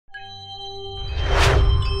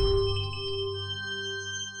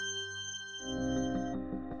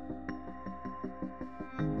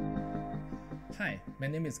Hi, my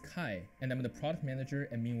name is Kai, and I'm the product manager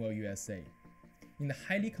at MEAN WELL USA. In the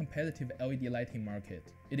highly competitive LED lighting market,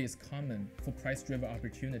 it is common for price-driven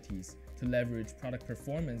opportunities to leverage product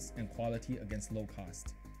performance and quality against low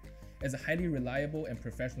cost. As a highly reliable and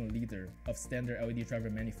professional leader of standard LED driver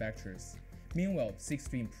manufacturers, MEAN WELL seeks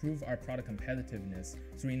to improve our product competitiveness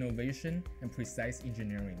through innovation and precise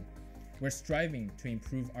engineering. We're striving to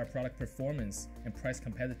improve our product performance and price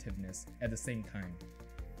competitiveness at the same time.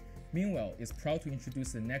 MEAN WELL is proud to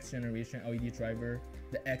introduce the next generation LED driver,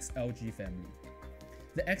 the XLG family.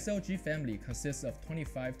 The XLG family consists of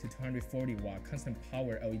 25 to 240 watt constant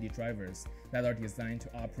power LED drivers that are designed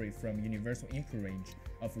to operate from universal input range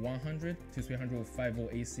of 100 to 305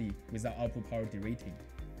 volt AC without output power derating.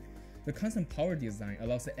 The constant power design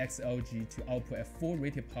allows the XLG to output at full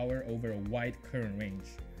rated power over a wide current range,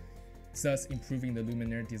 thus improving the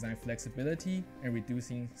luminaire design flexibility and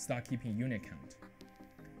reducing stock keeping unit count.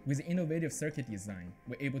 With the innovative circuit design,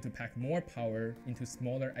 we're able to pack more power into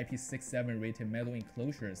smaller IP67 rated metal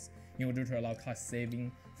enclosures in order to allow cost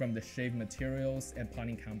saving from the shaved materials and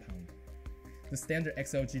potting compound. The standard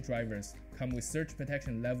XLG drivers come with surge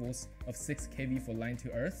protection levels of 6 kV for line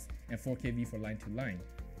to earth and 4 kV for line to line.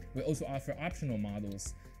 We also offer optional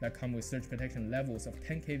models that come with surge protection levels of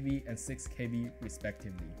 10 kV and 6 kV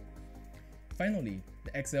respectively. Finally,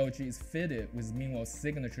 the XLG is fitted with MEAN WELL's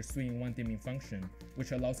signature 3-in-1 dimming function,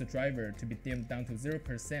 which allows the driver to be dimmed down to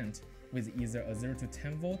 0% with either a 0 to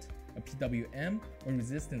 10 volt, a PWM, or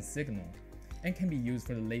resistance signal, and can be used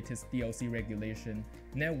for the latest DLC regulation,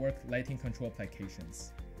 network lighting control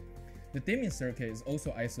applications. The dimming circuit is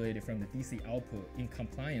also isolated from the DC output in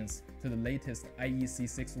compliance to the latest IEC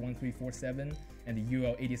 61347 and the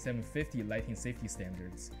UL 8750 lighting safety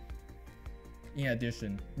standards. In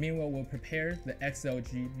addition, MEAN WELL will prepare the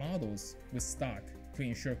XLG models with stock to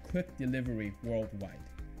ensure quick delivery worldwide.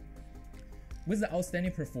 With the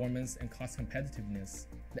outstanding performance and cost competitiveness,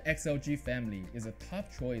 the XLG family is a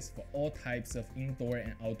top choice for all types of indoor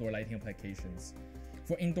and outdoor lighting applications.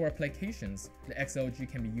 For indoor applications, the XLG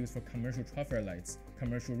can be used for commercial traffic lights,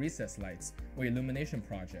 commercial recess lights, or illumination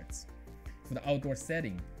projects. For the outdoor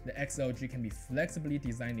setting, the XLG can be flexibly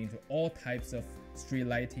designed into all types of street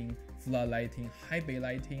lighting, flood lighting, high bay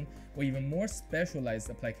lighting, or even more specialized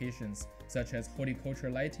applications such as horticulture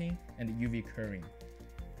lighting and UV curing.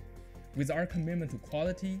 With our commitment to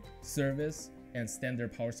quality, service, and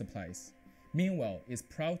standard power supplies, MEAN WELL is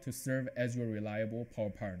proud to serve as your reliable power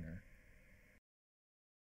partner.